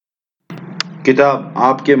किताब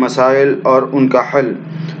आपके मसाइल और उनका हल,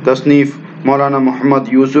 तसनीफ़ मौलाना मोहम्मद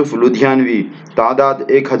यूसुफ लुधियानवी, तादाद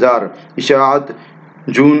 1000, इशाअत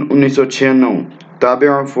जून 1996,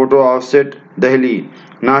 ताबिअ photo offset Delhi,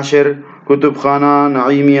 Nashir Kutubkhana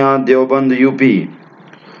Naeemia Deoband UP.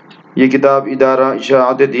 ये किताब इदारा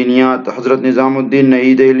इशाअत दीनियात हज़रत निज़ामुद्दीन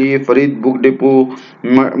नई दिल्ली, फरीद बुक डिपो,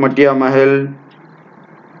 मटिया महल,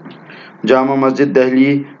 जामा मस्जिद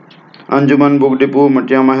दहली, अंजुमन बुक डिपो,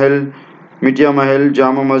 मिटिया महल,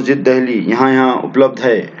 जामा मस्जिद दहली यहाँ उपलब्ध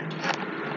है।